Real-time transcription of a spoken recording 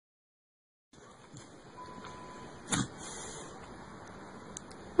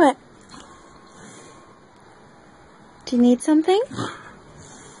Do you need something?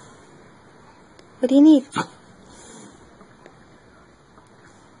 What do you need?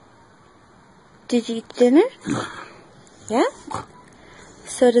 Did you eat dinner? Yeah?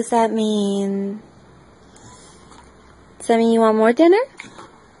 So does that mean you want more dinner?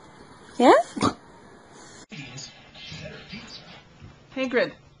 Yeah? Hey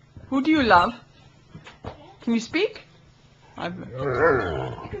Grid, who do you love? Can you speak? What?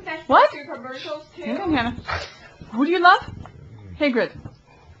 Hang on, Hannah. Who do you love? Hey Grid,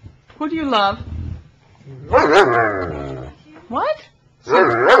 who do you love? What?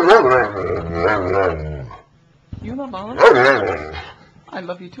 You love all of them? I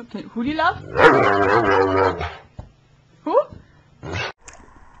love you too. Who do you love? Who?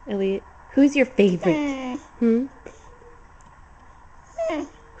 Elliot, who's your favorite?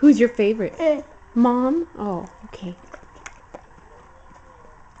 Who's your favorite? Mom? Oh, okay.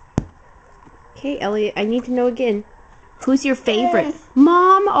 Okay, Elliot, I need to know again. Who's your favorite?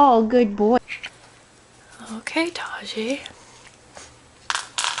 Mom? Oh, good boy. Okay, Taji.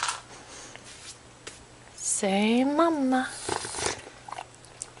 Say mama.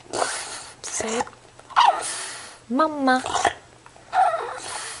 Say mama.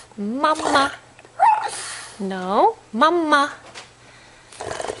 Mama. No, mama.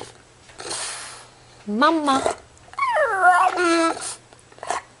 Mama.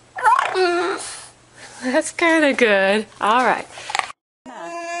 That's kind of good. All right.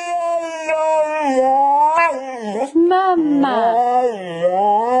 Mama.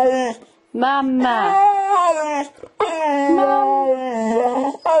 Mama. Mama.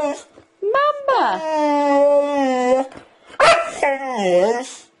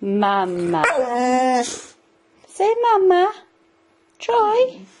 Mama. Say mama.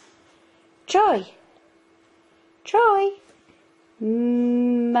 Troy. Troy. Troy.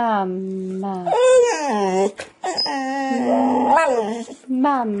 Mama.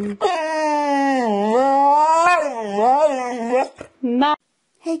 Mom. Mom.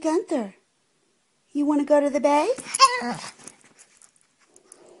 Hey, Gunther, you want to go to the bay?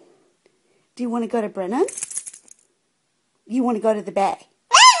 Do you want to go to Brennan? You want to go to the bay?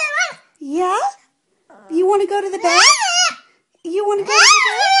 Yeah? You want to go to the bay? You want to go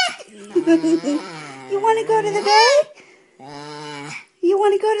to the bay? You want to go to the bay? You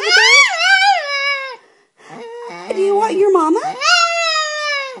want to go to the bay? Do you want your mama?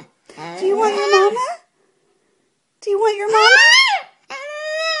 Do you want your mama? Do you want your mama?